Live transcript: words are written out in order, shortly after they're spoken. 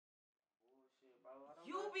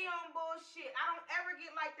be on bullshit. I don't ever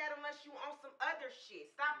get like that unless you on some other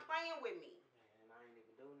shit. Stop playing with me. Man, I ain't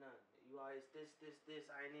even do nothing. You always this.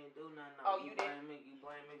 I ain't even do nothing. Oh, you didn't? You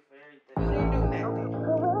blame me for everything. You didn't do nothing.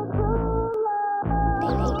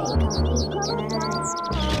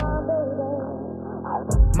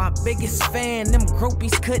 My biggest fan, them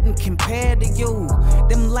groupies couldn't compare to you.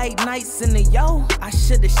 Them late nights in the yo, I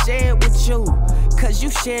should've shared with you. Cause you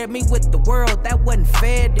shared me with the world, that wasn't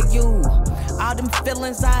fair to you. All them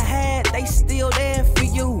feelings I had, they still there for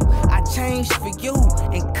you. I changed for you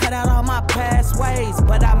and cut out all my past ways.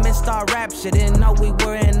 But I missed our rapture, didn't know we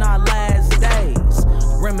were in our last days.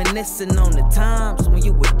 Reminiscing on the times when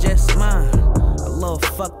you were just mine. A little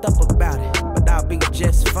fucked up about it, but I'll be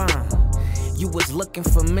just fine. You was looking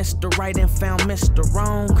for Mr. Right and found Mr.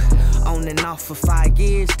 Wrong. On and off for 5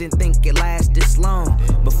 years, didn't think it lasted this long.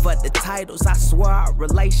 But for the titles, I swear our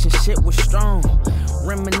relationship was strong.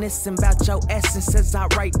 Reminiscing about your essence as I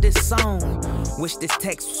write this song. Wish this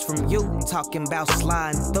text was from you, talking about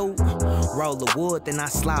sliding through. Roll of wood, then I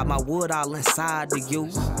slide my wood all inside of you.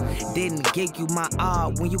 Didn't give you my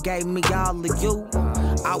all when you gave me all of you.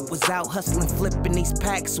 I was out hustling, flipping these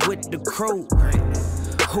packs with the crew.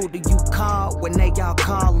 Who do you call when they all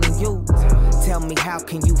calling you? Tell me how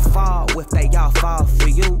can you fall if they all fall for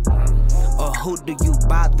you? Or who do you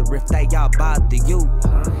bother if they all bother you?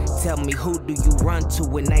 Tell me who do you run to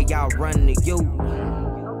when they all run to you?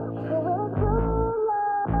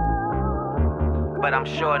 But I'm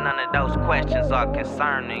sure none of those questions are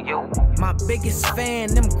concerning you. My biggest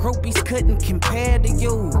fan, them groupies couldn't compare to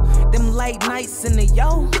you. Them late nights in the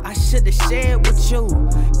yo, I should've shared with you.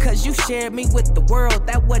 Cause you shared me with the world,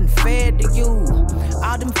 that wasn't fair to you.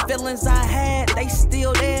 All them feelings I had, they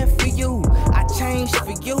still there for you. I changed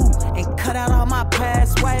for you and cut out all my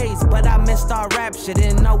past ways. But I missed our rapture,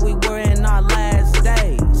 didn't know we were in our last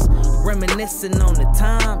days. Reminiscing on the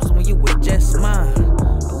times when you were just mine.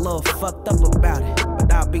 A little fucked up about it,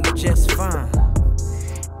 but I'll be just fine.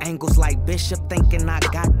 Angles like Bishop thinking I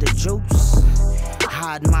got the juice.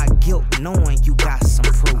 Hide my guilt knowing you got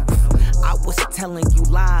some proof. I was telling you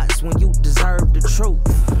lies when you deserved the truth.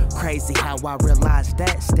 Crazy how I realized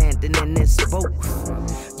that standing in this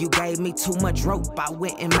booth. You gave me too much rope, I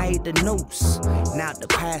went and made the noose. Now the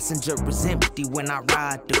passenger is empty when I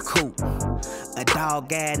ride the coupe. A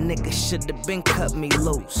dog-ass nigga should've been cut me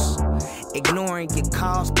loose. Ignoring your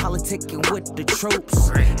calls, politicking with the troops.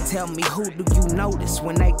 Tell me who do you notice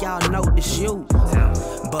when they all notice you?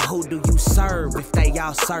 But who do you serve if they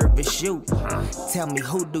all service you? Tell me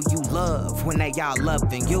who do you love when they all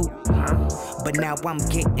loving you? But now I'm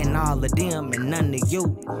getting all of them and none of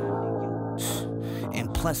you.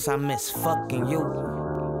 And plus I miss fucking you.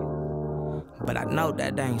 But I know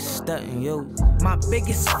that ain't stunting you. My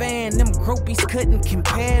biggest fan, them groupies couldn't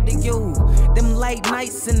compare to you. Them late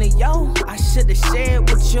nights in the yo, I should've shared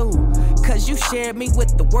with you. Cause you shared me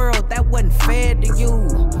with the world, that wasn't fair to you.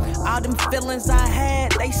 All them feelings I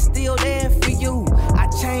had, they still there for you. I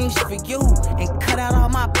changed for you and cut out all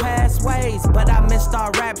my past ways. But I missed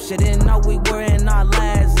our rapture, didn't know we were in our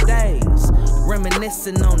last days.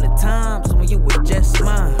 Reminiscing on the times when you were just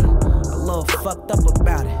mine. A little fucked up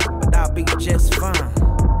about it, but I'll be just fine.